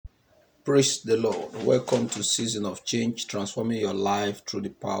Praise the Lord. Welcome to Season of Change, transforming your life through the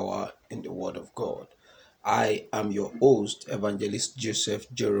power in the Word of God. I am your host, Evangelist Joseph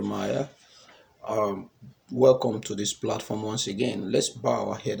Jeremiah. Welcome to this platform once again. Let's bow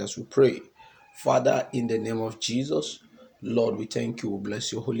our head as we pray. Father, in the name of Jesus, Lord, we thank you. We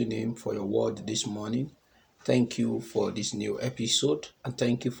bless your holy name for your word this morning. Thank you for this new episode, and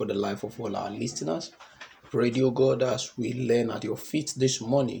thank you for the life of all our listeners. Pray, dear God, as we learn at your feet this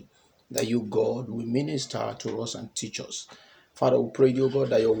morning, that you, God, will minister to us and teach us. Father, we pray, dear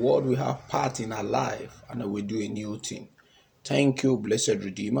God, that your word will have part in our life and that we do a new thing. Thank you, blessed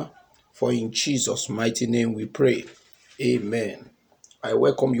Redeemer, for in Jesus' mighty name we pray. Amen. I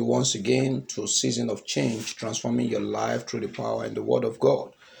welcome you once again to a season of change, transforming your life through the power and the word of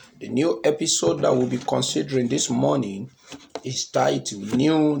God. The new episode that we'll be considering this morning is titled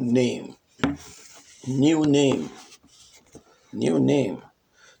New Name. New Name. New Name.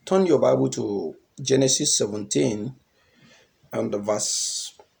 Turn your Bible to Genesis 17 and the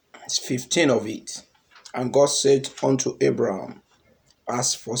verse 15 of it. And God said unto Abraham,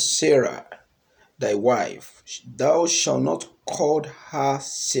 As for Sarah, thy wife, thou shalt not call her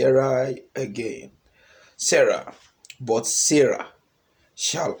Sarai again, Sarah, but Sarah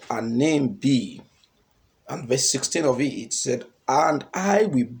shall her name be. And verse 16 of it said, And I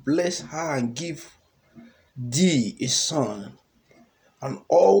will bless her and give thee a son, and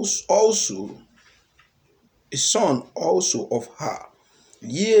also a son also of her.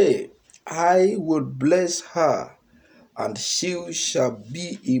 Yea, I will bless her, and she shall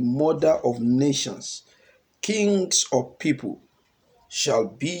be a mother of nations. Kings of people shall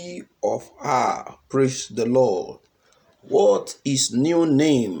be of her. Praise the Lord. What is new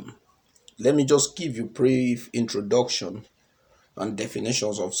name? Let me just give you brief introduction and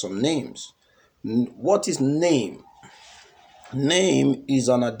definitions of some names. What is name? Name is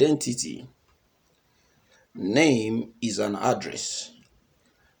an identity. Name is an address.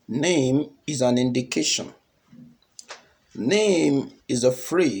 Name is an indication. Name is a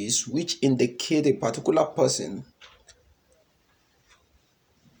phrase which indicates a particular person.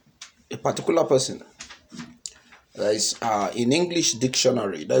 That is in English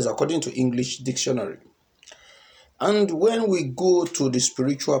dictionary. That is according to English dictionary. And when we go to the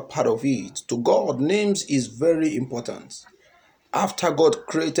spiritual part of it, to God, names is very important. After God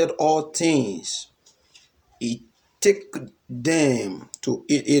created all things, He take them to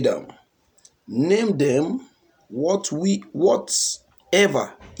Adam, name them whatever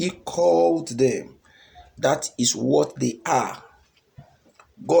He called them. That is what they are.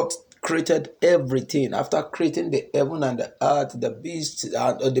 God created everything. After creating the heaven and the earth, the beasts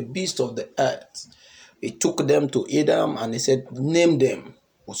of the earth, He took them to Adam and He said, name them.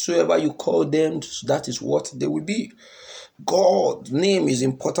 Whatsoever you call them, that is what they will be. God, name is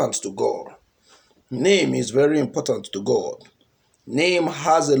important to God. Name is very important to God. Name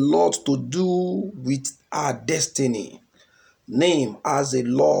has a lot to do with our destiny. Name has a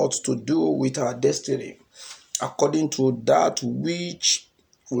lot to do with our destiny. According to that which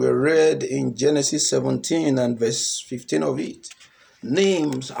we read in Genesis 17 and verse 15 of it,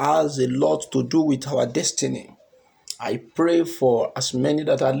 names has a lot to do with our destiny. I pray for as many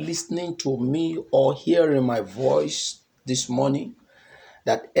that are listening to me or hearing my voice this morning,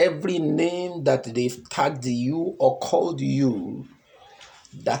 that every name that they've tagged you or called you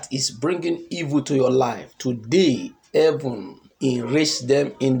that is bringing evil to your life, today, heaven erase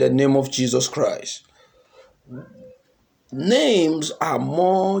them in the name of Jesus Christ. Names are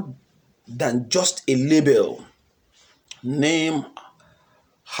more than just a label. Name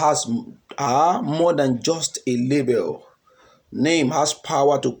are more than just a label. Name has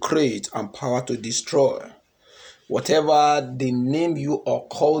power to create and power to destroy. Whatever the name you or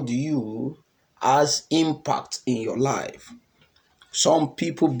called you has impact in your life. Some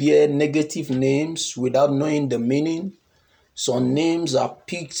people bear negative names without knowing the meaning. Some names are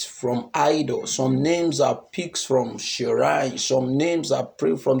picked from idols. Some names are picked from shrines. Some names are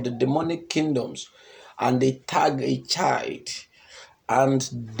picked from the demonic kingdoms. And they tag a child. And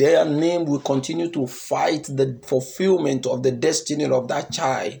their name will continue to fight the fulfillment of the destiny of that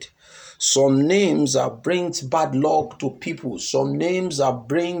child. Some names are bring bad luck to people. Some names are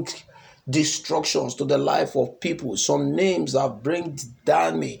bring destructions to the life of people. Some names are bring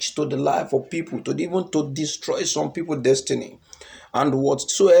damage to the life of people, to even to destroy some people's destiny. And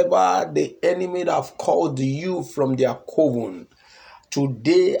whatsoever the enemy have called you from their coven,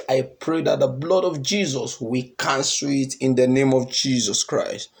 today I pray that the blood of Jesus will cancel it in the name of Jesus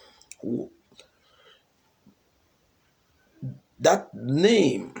Christ. That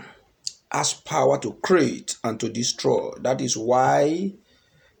name has power to create and to destroy. That is why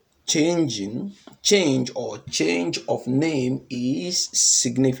change of name is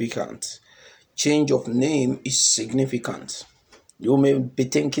significant. Change of name is significant. You may be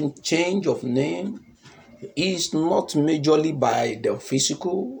thinking change of name is not majorly by the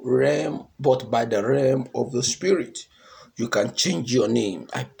physical realm, but by the realm of the spirit. You can change your name.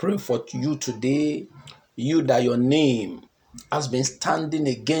 I pray for you today, you that your name has been standing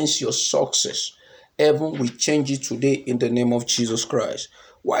against your success. Heaven will change it today in the name of Jesus Christ.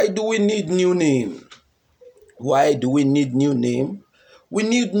 Why do we need new name? Why do we need new name? We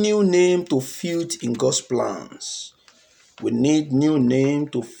need new name to fit in God's plans. We need new name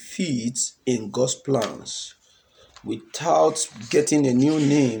to fit in God's plans. Without getting a new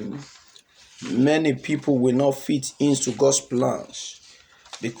name, many people will not fit into God's plans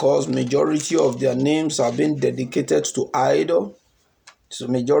because majority of their names are being dedicated to idol. So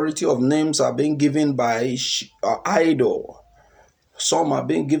majority of names are being given by idol. Some are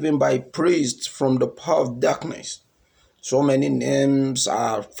being given by priests from the power of darkness. So many names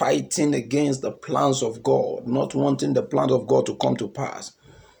are fighting against the plans of God, not wanting the plans of God to come to pass.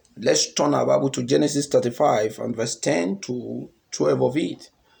 Let's turn our Bible to Genesis 35 and verse 10 to 12 of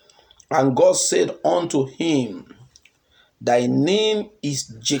it. And God said unto him, Thy name is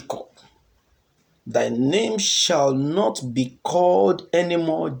Jacob. Thy name shall not be called any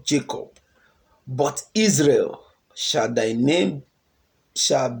more Jacob, but Israel shall be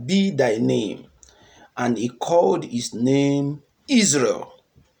thy name. And he called his name Israel.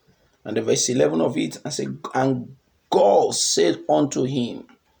 And the verse 11 of it, and God said unto him,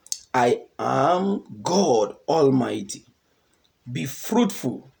 I am God Almighty. Be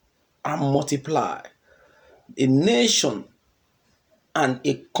fruitful and multiply. A nation and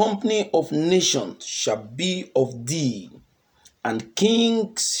a company of nations shall be of thee, and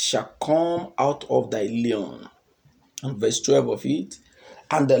kings shall come out of thy lion. And verse 12 of it,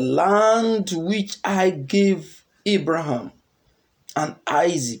 and the land which I gave Abraham and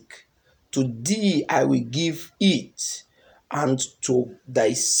Isaac, to thee I will give it, and to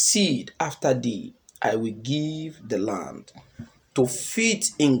thy seed after thee I will give the land. To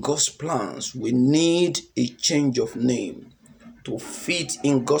fit in God's plans, we need a change of name. To fit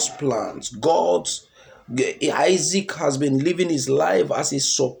in God's plans, Isaac has been living his life as a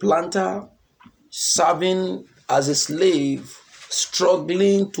supplanter, serving as a slave,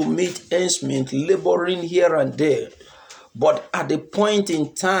 struggling to meet ends meet, laboring here and there. But at the point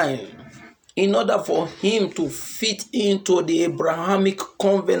in time, in order for him to fit into the Abrahamic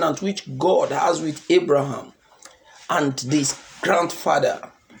covenant which God has with Abraham and this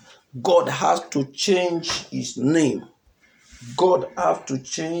grandfather, God has to change his name. God has to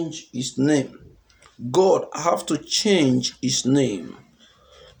change his name. God has to change his name.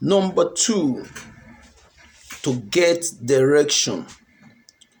 Number 2, to get direction.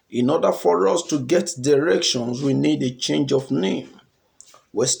 In order for us to get directions, we need a change of name.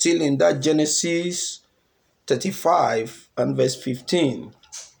 We're still in that Genesis 35 and verse 15.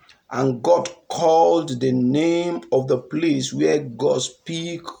 And God called the name of the place where God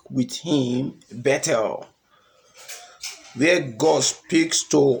speaks with him Bethel. Where God speaks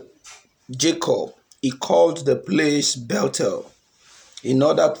to Jacob, he called the place Bethel. In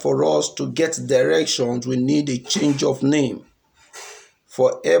order for us to get directions, we need a change of name.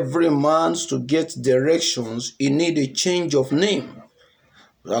 For every man to get directions, he need a change of name.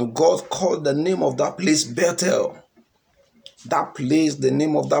 And God called the name of that place Bethel. That place, the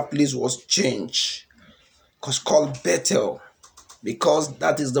name of that place was changed. It's called Bethel. Because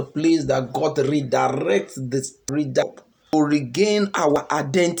that is the place that God redirects to regain our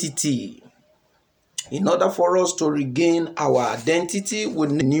identity. In order for us to regain our identity, we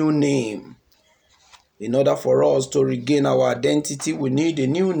need a new name. In order for us to regain our identity, we need a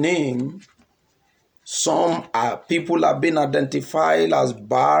new name. Some people have been identified as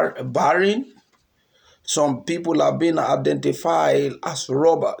barren. Some people have been identified as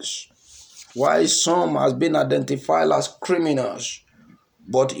robbers, while some has been identified as criminals.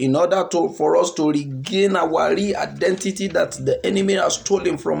 But in order for us to regain our real identity that the enemy has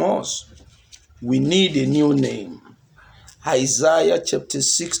stolen from us, we need a new name. Isaiah chapter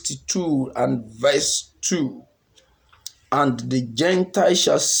 62 and verse 2. And the Gentiles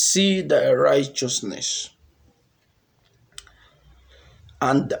shall see thy righteousness,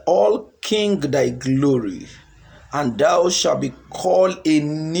 and all king thy glory, and thou shalt be called a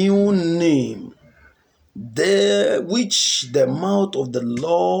new name, there which the mouth of the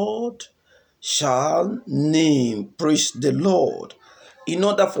Lord shall name. Praise the Lord. In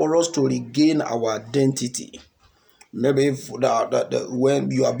order for us to regain our identity, maybe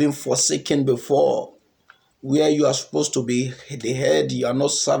when you have been forsaken before, where you are supposed to be the head, you are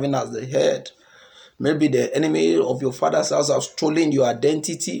not serving as the head. Maybe the enemy of your father's house have stolen your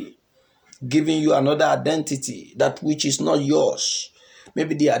identity, giving you another identity, that which is not yours.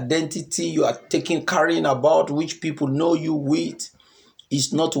 Maybe the identity you are carrying about, which people know you with,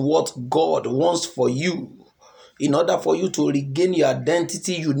 is not what God wants for you. In order for you to regain your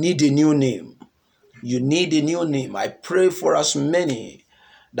identity, you need a new name. You need a new name. I pray for as many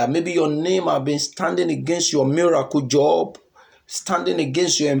that maybe your name have been standing against your miracle job, standing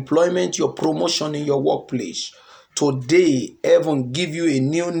against your employment, your promotion in your workplace. Today, heaven give you a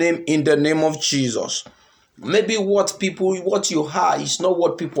new name in the name of Jesus. Maybe what you are is not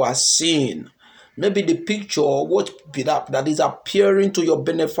what people are seeing. Maybe the picture that is appearing to your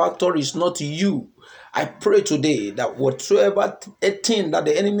benefactor is not you. I pray today that whatsoever thing that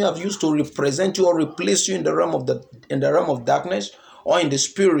the enemy have used to represent you or replace you in the realm of darkness or in the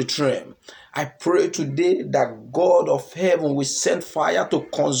spirit realm, I pray today that God of heaven will send fire to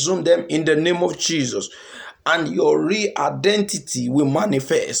consume them in the name of Jesus, and your real identity will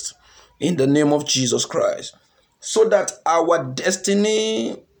manifest in the name of Jesus Christ, so that our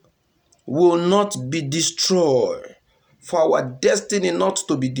destiny will not be destroyed. For our destiny not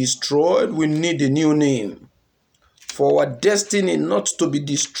to be destroyed, we need a new name. For our destiny not to be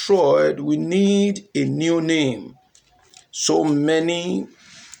destroyed, we need a new name. So many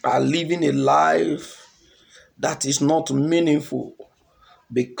are living a life that is not meaningful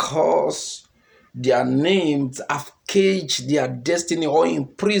because their names have caged their destiny or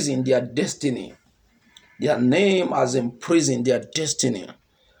imprisoned their destiny. Their name has imprisoned their destiny.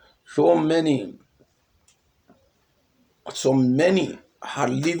 So many are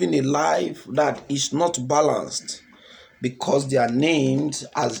living a life that is not balanced because their names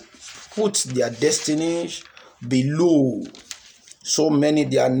has put their destinies below. So many,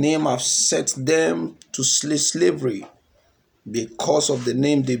 their name have set them to slavery because of the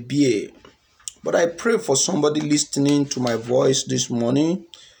name they bear. But I pray for somebody listening to my voice this morning,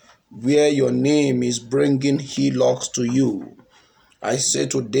 where your name is bringing hillocks to you. I say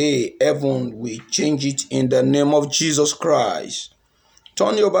today, heaven will change it in the name of Jesus Christ.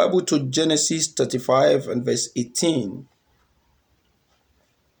 Turn your Bible to Genesis 35 and verse 18.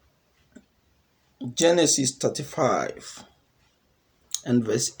 Genesis 35 and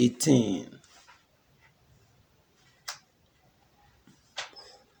verse 18.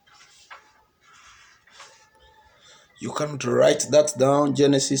 You can write that down,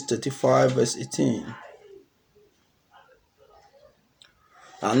 Genesis 35 verse 18.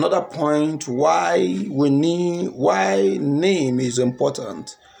 Another point why name is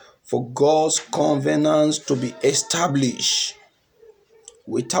important: for God's covenants to be established.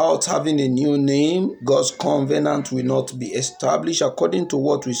 Without having a new name, God's covenant will not be established, according to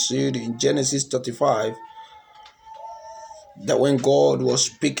what we said in Genesis 35, that when God was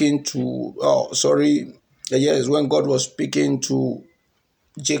speaking to when God was speaking to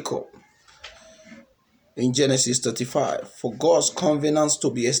Jacob in Genesis 35. For God's covenants to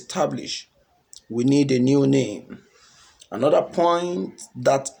be established, we need a new name. Another point,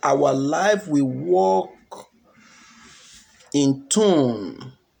 that our life will walk in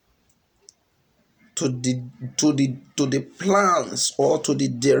tune to the plans or to the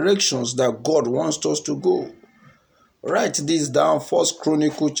directions that God wants us to go. Write this down, 1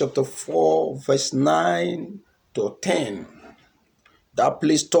 Chronicles chapter 4, verse 9 to 10. That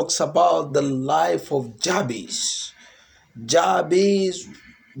place talks about the life of Jabez. Jabez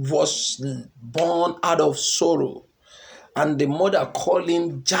was born out of sorrow, and the mother called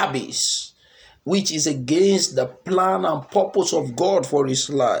him Jabez, which is against the plan and purpose of God for his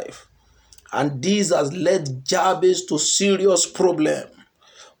life. And this has led Jabez to serious problem,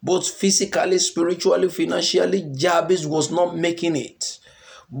 both physically, spiritually, financially. Jabez was not making it.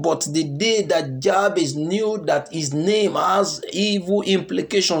 But the day that Jabez knew that his name has evil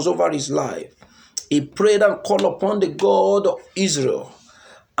implications over his life, he prayed and called upon the God of Israel,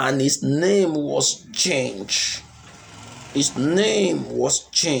 and his name was changed. His name was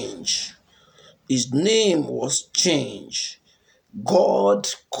changed. His name was changed. God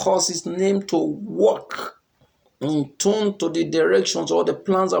caused his name to walk in tune to the directions or the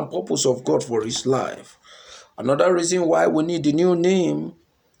plans and purpose of God for his life. Another reason why we need a new name: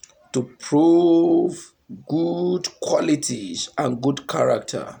 to prove good qualities and good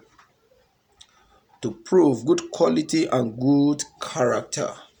character. To prove good quality and good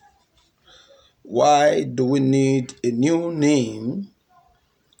character. Why do we need a new name?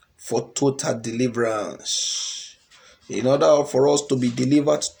 For total deliverance. In order for us to be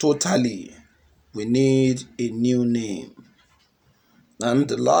delivered totally, we need a new name. And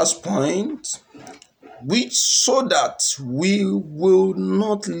the last point, which so that we will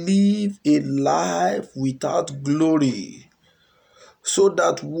not live a life without glory. So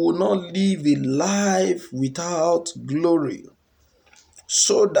that we will not live a life without glory.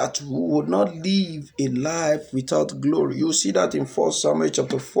 So that we will not live a life without glory. You see that in 1 Samuel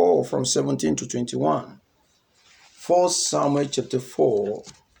chapter 4 from 17 to 21. 1 Samuel chapter 4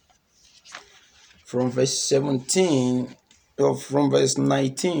 from verse 17 or from verse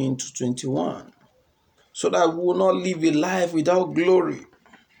 19 to 21. So that we will not live a life without glory.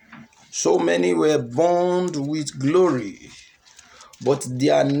 So many were born with glory, but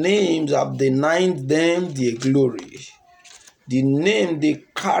their names have denied them their glory. The name they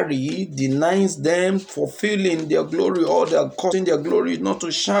carry denies them fulfilling their glory, or they are causing their glory not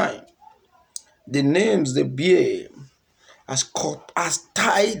to shine. The names they bear has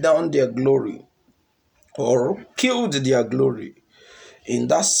tied down their glory or killed their glory. In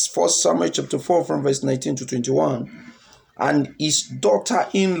that 1 Samuel chapter 4 from verse 19 to 21, and his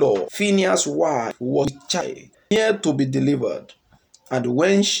daughter-in-law, Phinehas' wife, was with child, near to be delivered. And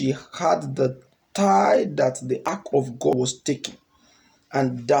when she heard the tide that the ark of God was taken,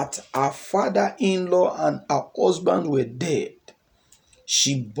 and that her father-in-law and her husband were dead,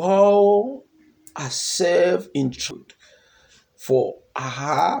 she bowed herself in truth, for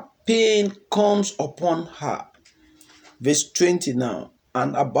her pain comes upon her. Verse 20 now.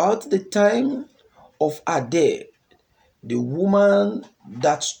 And about the time of her death, the woman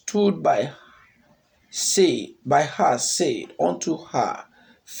that stood by her said unto her,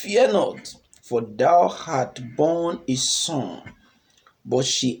 Fear not, for thou art born a son. But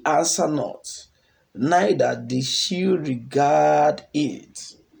she answered not, neither did she regard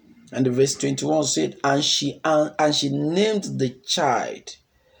it. And the verse 21 said, and she named the child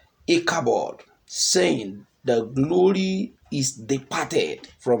Ichabod, saying, the glory is departed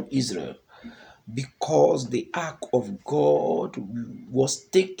from Israel, because the ark of God was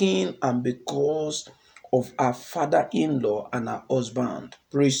taken, and because of her father-in-law and her husband.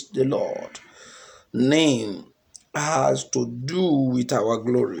 Praise the Lord. Name has to do with our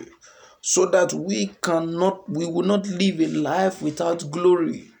glory, so that we will not live a life without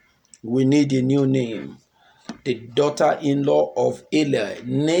glory. We need a new name. The daughter-in-law of Eli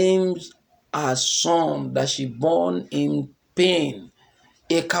names her son that she born in pain,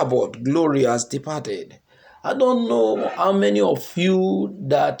 Ichabod. Glory has departed. I don't know how many of you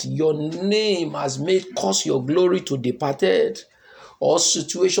that your name has caused your glory to departed, or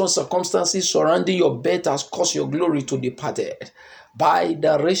situations, circumstances surrounding your birth has caused your glory to departed. By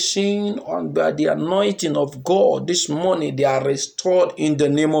the raising and by the anointing of God this morning, they are restored in the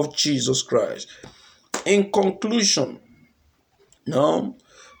name of Jesus Christ. In conclusion, now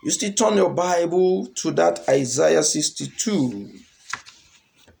you still turn your Bible to that Isaiah 62.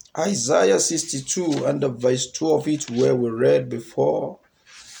 Isaiah 62 and the verse 2 of it, where we read before.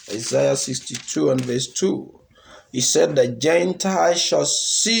 Isaiah 62 and verse 2. He said, the Gentiles shall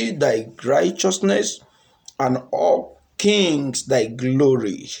see thy righteousness, and all kings thy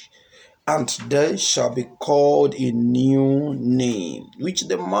glory, and they shall be called a new name, which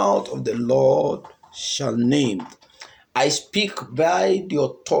the mouth of the Lord shall name. I speak by the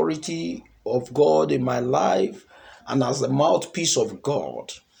authority of God in my life and as the mouthpiece of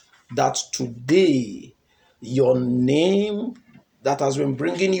God, that today your name that has been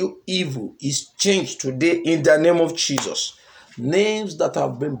bringing you evil is changed today in the name of Jesus. Names that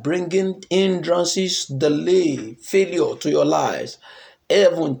have been bringing hindrances, delay, failure to your lives,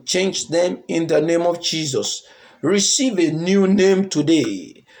 heaven change them in the name of Jesus. Receive a new name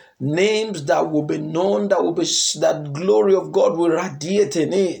today. Names that will be known, that glory of God will radiate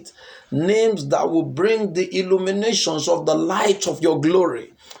in it. Names that will bring the illuminations of the light of your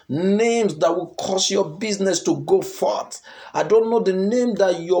glory. Names that will cause your business to go forth. I don't know the name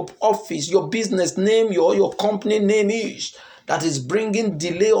that your office, your business name, your company name is, that is bringing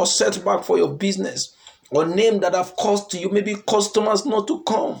delay or setback for your business, or name that have caused you maybe customers not to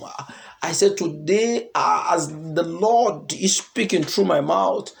come. I said today, as the Lord is speaking through my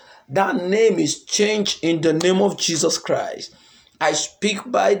mouth, that name is changed in the name of Jesus Christ. I speak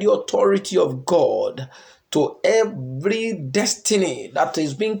by the authority of God to every destiny that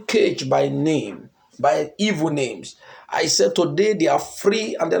is being caged by name, by evil names. I said today they are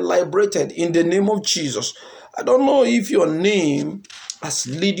free and they're liberated in the name of Jesus. I don't know if your name has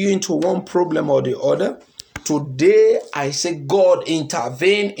led you into one problem or the other. Today, I say, God,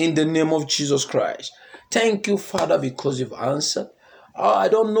 intervene in the name of Jesus Christ. Thank you, Father, because you've answered. I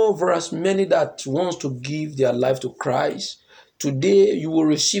don't know for as many that wants to give their life to Christ. Today, you will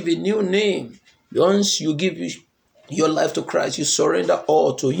receive a new name. Once you give your life to Christ, you surrender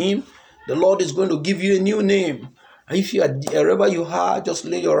all to Him. The Lord is going to give you a new name. And if you are wherever you are, just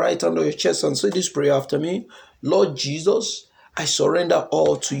lay your right hand on your chest and say this prayer after me. Lord Jesus, I surrender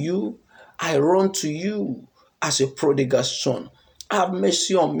all to you. I run to you as a prodigal son. Have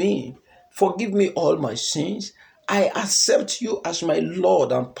mercy on me. Forgive me all my sins. I accept you as my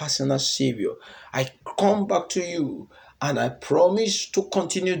Lord and personal Savior. I come back to you and I promise to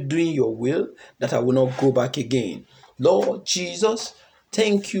continue doing your will, that I will not go back again. Lord Jesus,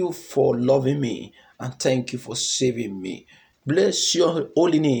 thank you for loving me and thank you for saving me. Bless your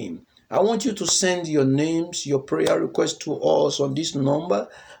holy name. I want you to send your names, your prayer requests to us on this number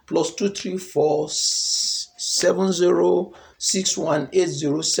 +234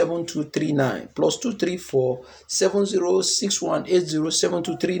 7061807239 +234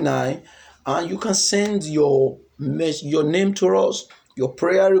 7061807239, and you can send your name to us, your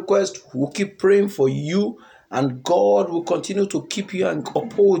prayer request. We'll keep praying for you, and God will continue to keep you and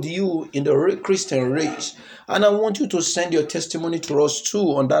uphold you in the Christian race. And I want you to send your testimony to us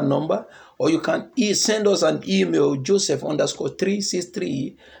too on that number, or you can send us an email,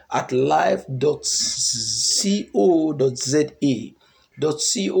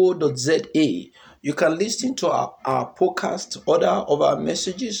 joseph_363@life.co.za. You can listen to our podcast, other of our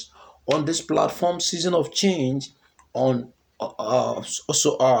messages on this platform, Season of Change, on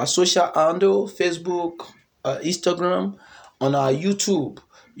also our social handle, Facebook, Instagram, on our YouTube.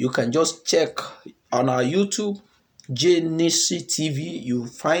 You can just check on our YouTube, JNC TV. You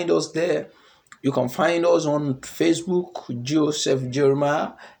find us there. You can find us on Facebook, Joseph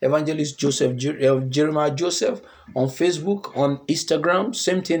Jeremiah, Evangelist Jeremiah Joseph. On Facebook, on Instagram,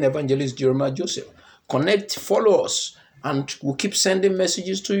 same thing, Evangelist Jeremiah Joseph. Connect, follow us, and we'll keep sending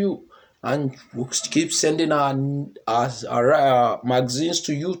messages to you. And we'll keep sending our magazines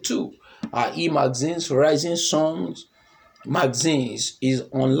to you too. Our e-magazines, Rising Songs magazines is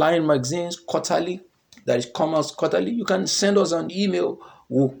online magazines, quarterly, that is comes quarterly. You can send us an email.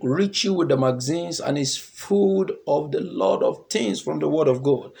 We'll reach you with the magazines, and it's full of the lot of things from the Word of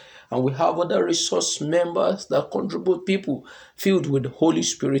God. And we have other resource members that contribute, people filled with the Holy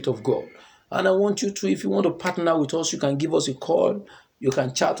Spirit of God. And I want you to, if you want to partner with us, you can give us a call. You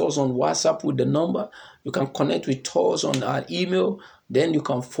can chat us on WhatsApp with the number. You can connect with us on our email. Then you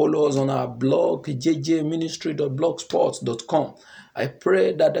can follow us on our blog, jjministry.blogspot.com. I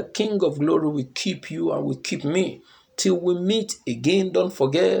pray that the King of Glory will keep you and will keep me till we meet again. Don't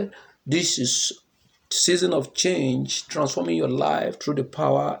forget, this is Season of Change, transforming your life through the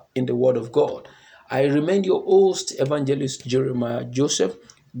power in the Word of God. I remain your host, Evangelist Jeremiah Joseph.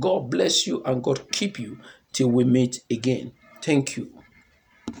 God bless you and God keep you till we meet again. Thank you.